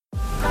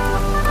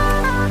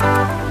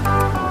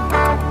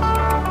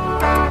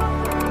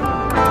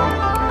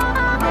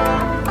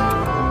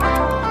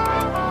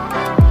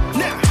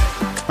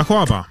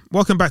Akwaba,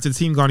 welcome back to the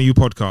Team Ghana U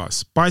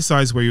podcast,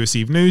 bite-sized where you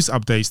receive news,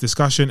 updates,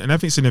 discussion and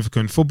everything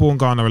significant football and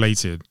Ghana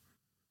related.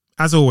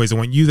 As always, I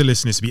want you, the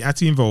listeners, to be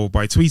actively involved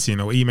by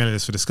tweeting or emailing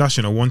us for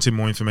discussion or wanting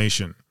more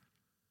information.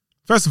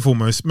 First and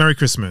foremost, Merry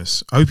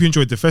Christmas. I hope you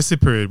enjoyed the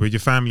festive period with your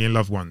family and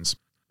loved ones.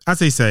 As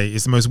they say,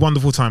 it's the most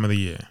wonderful time of the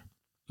year.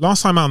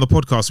 Last time out on the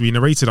podcast, we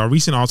narrated our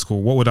recent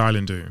article, What Would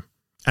Ireland Do?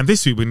 And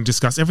this week, we're going to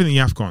discuss everything the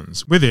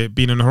AFCONs, with it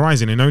being on the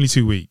horizon in only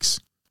 2 weeks.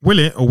 Will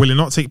it or will it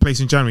not take place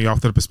in January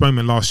after the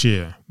postponement last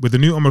year, with the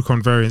new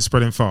Omicron variant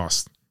spreading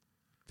fast?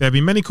 There have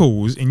been many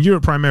calls, in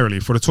Europe primarily,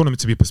 for the tournament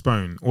to be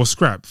postponed or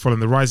scrapped following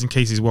the rise in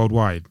cases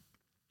worldwide.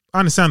 I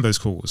understand those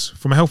calls,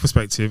 from a health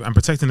perspective and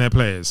protecting their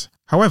players.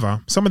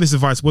 However, some of this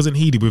advice wasn't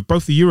heeded with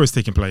both the Euros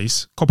taking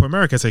place, Copa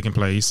America taking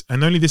place,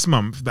 and only this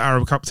month, the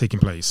Arab Cup taking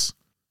place.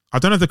 I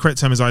don't know if the correct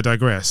term is I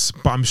digress,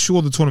 but I'm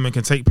sure the tournament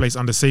can take place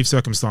under safe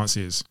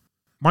circumstances.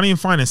 Money and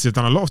Finance have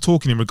done a lot of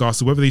talking in regards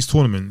to whether these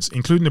tournaments,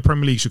 including the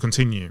Premier League, should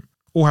continue,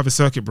 or have a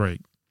circuit break.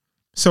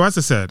 So as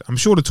I said, I'm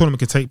sure the tournament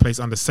can take place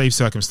under safe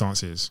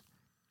circumstances.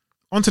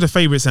 On to the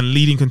favourites and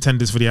leading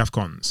contenders for the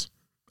AFCONs.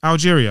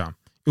 Algeria.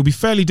 It will be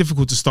fairly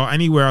difficult to start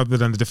anywhere other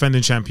than the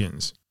defending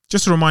champions.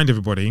 Just to remind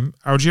everybody,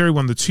 Algeria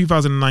won the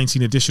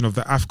 2019 edition of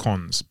the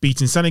AFCONs,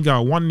 beating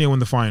Senegal 1-0 in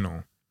the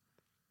final.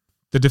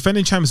 The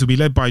defending champions will be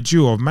led by a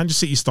duo of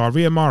Manchester City star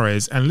Riyad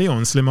Mahrez and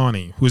Leon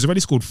Slimani, who has already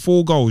scored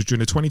 4 goals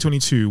during the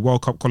 2022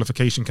 World Cup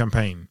qualification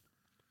campaign.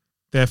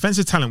 Their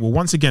offensive talent will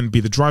once again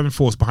be the driving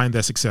force behind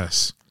their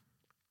success.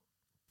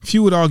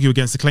 Few would argue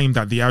against the claim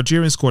that the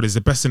Algerian squad is the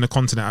best in the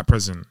continent at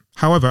present.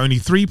 However, only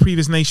 3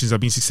 previous nations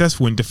have been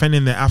successful in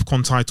defending their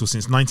AFCON title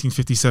since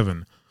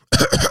 1957,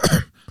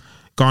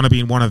 Ghana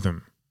being one of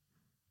them.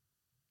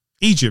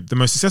 Egypt, the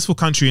most successful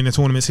country in the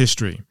tournament's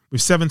history,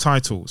 with 7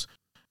 titles.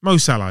 Mo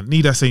Salah,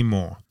 need I say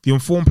more, the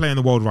informed player in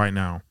the world right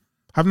now.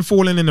 Having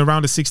fallen in the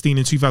round of 16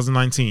 in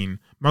 2019,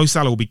 Mo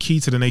Salah will be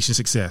key to the nation's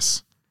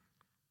success.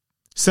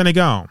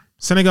 Senegal,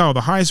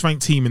 the highest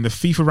ranked team in the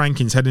FIFA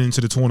rankings heading into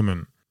the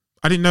tournament.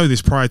 I didn't know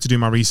this prior to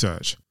doing my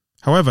research.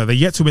 However, they're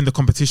yet to win the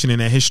competition in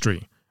their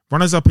history.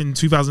 Runners-up in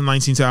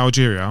 2019 to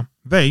Algeria,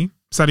 they,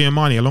 Sadio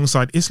Mane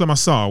alongside Islam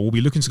Assar, will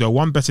be looking to go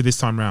one better this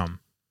time round.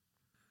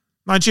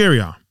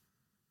 Nigeria.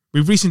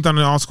 We've recently done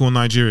an article on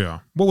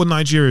Nigeria. What would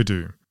Nigeria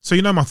do? So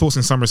you know my thoughts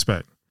in some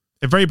respect.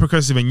 A very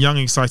progressive and young,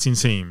 exciting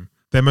team.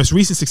 Their most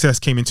recent success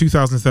came in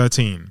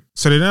 2013,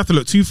 so they don't have to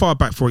look too far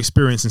back for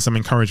experience and some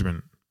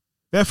encouragement.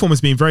 Their form has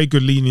been very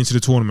good leading into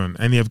the tournament,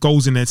 and they have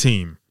goals in their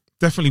team.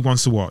 Definitely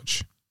ones to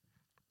watch.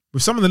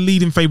 With some of the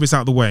leading favourites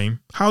out of the way,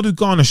 how do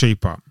Ghana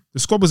shape up? The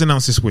squad was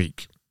announced this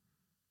week.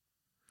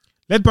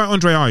 Led by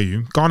Andre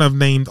Ayew, Ghana have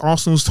named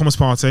Arsenal's Thomas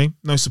Partey,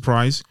 no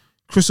surprise,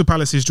 Crystal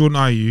Palace's Jordan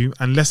Ayew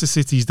and Leicester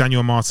City's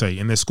Daniel Amate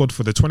in their squad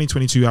for the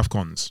 2022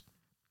 AFCONs.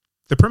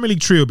 The Premier League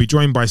trio will be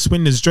joined by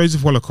Swindon's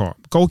Joseph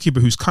Wollacott, goalkeeper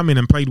who's come in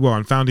and played well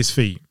and found his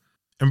feet,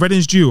 and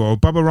Reading's duo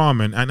of Baba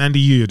Rahman and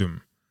Andy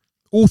Yildirim,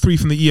 all 3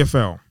 from the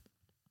EFL.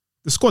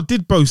 The squad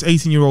did boast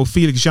 18-year-old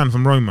Felix Jean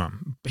from Roma,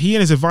 but he and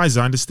his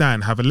advisor, I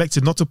understand, have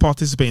elected not to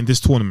participate in this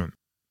tournament,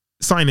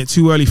 citing it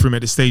too early for him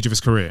at this stage of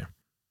his career.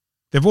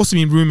 There have also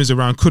been rumours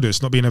around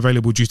Kudus not being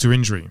available due to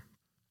injury.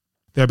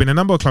 There have been a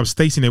number of clubs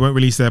stating they won't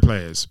release their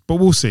players, but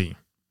we'll see.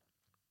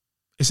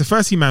 It's a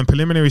 30-man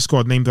preliminary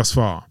squad named thus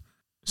far,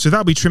 so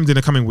that'll be trimmed in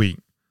the coming week.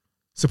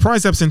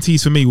 Surprise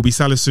absentees for me will be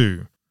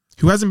Salisu,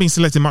 who hasn't been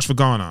selected much for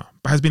Ghana,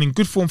 but has been in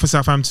good form for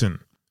Southampton,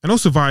 and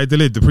also via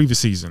Delid the previous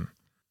season.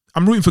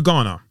 I'm rooting for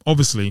Ghana,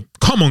 obviously.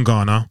 Come on,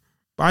 Ghana!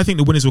 But I think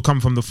the winners will come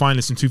from the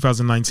finalists in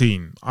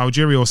 2019,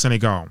 Algeria or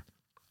Senegal.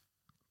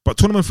 But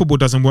tournament football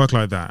doesn't work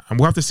like that, and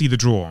we'll have to see the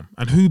draw,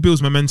 and who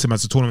builds momentum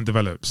as the tournament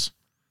develops.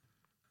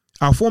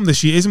 Our form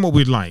this year isn't what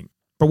we'd like,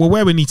 but we're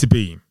where we need to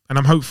be, and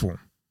I'm hopeful.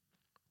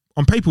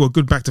 On paper, we're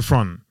good back to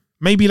front.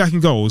 Maybe lacking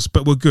goals,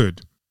 but we're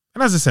good.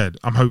 And as I said,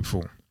 I'm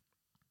hopeful.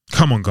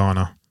 Come on,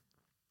 Ghana.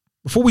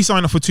 Before we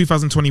sign off for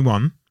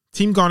 2021,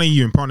 Team Ghana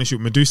EU in partnership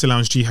with Medusa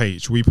Lounge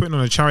GH will be putting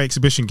on a charity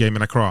exhibition game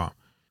in Accra,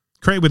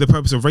 created with the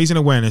purpose of raising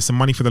awareness and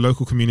money for the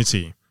local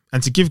community,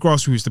 and to give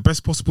grassroots the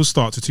best possible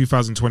start to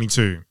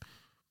 2022.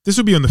 This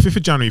will be on the 5th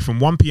of January from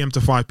 1 PM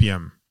to 5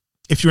 PM.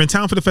 If you're in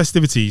town for the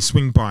festivities,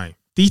 swing by.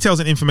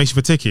 Details and information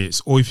for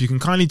tickets, or if you can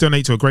kindly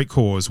donate to a great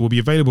cause, will be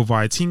available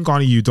via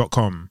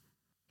teamghanau.com.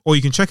 Or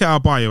you can check out our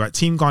bio at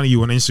Team Ghana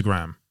U on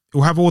Instagram. It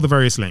will have all the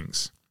various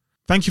links.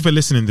 Thank you for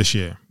listening this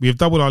year. We have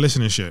doubled our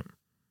listenership.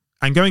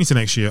 And going into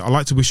next year, I'd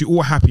like to wish you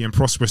all a happy and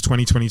prosperous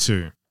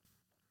 2022.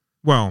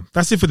 Well,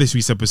 that's it for this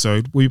week's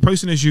episode. We'll be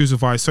posting as usual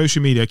via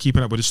social media,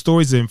 keeping up with the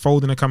stories that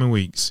unfold in the coming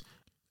weeks.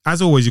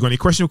 As always, if you've got any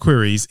questions or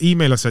queries,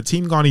 email us at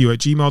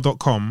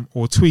teamghanau@gmail.com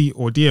or tweet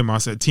or DM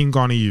us at Team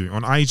Ghana U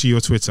on IG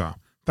or Twitter.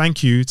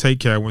 Thank you,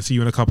 take care, and we'll see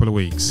you in a couple of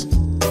weeks.